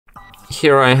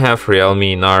Here I have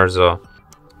Realme Narzo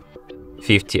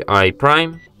 50i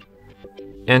Prime,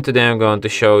 and today I'm going to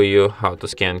show you how to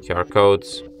scan QR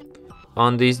codes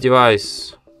on this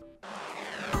device.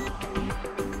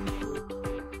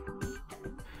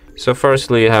 So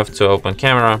firstly you have to open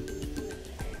camera,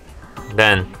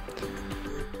 then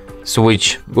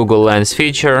switch Google Lens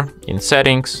feature in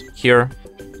settings here.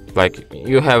 Like,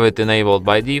 you have it enabled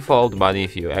by default, but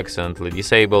if you accidentally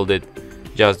disabled it,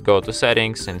 just go to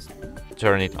settings and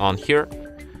turn it on here.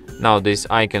 Now this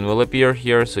icon will appear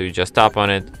here, so you just tap on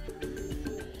it,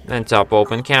 then tap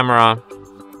open camera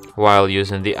while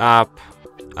using the app,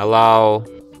 allow,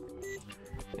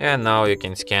 and now you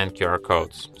can scan QR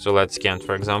codes. So let's scan,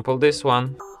 for example, this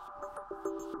one.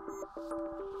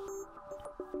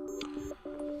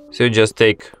 So you just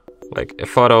take like a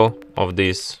photo of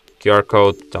this QR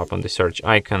code, tap on the search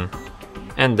icon,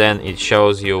 and then it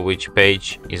shows you which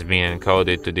page is being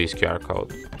encoded to this QR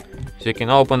code. So you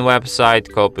can open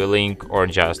website, copy link, or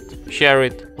just share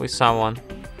it with someone.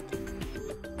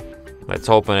 Let's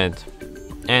open it,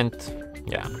 and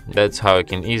yeah, that's how you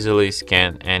can easily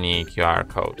scan any QR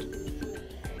code.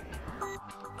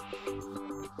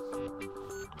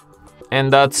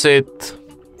 And that's it.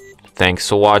 Thanks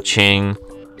for watching.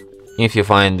 If you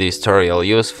find this tutorial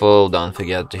useful, don't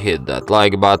forget to hit that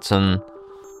like button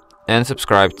and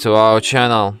subscribe to our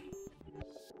channel.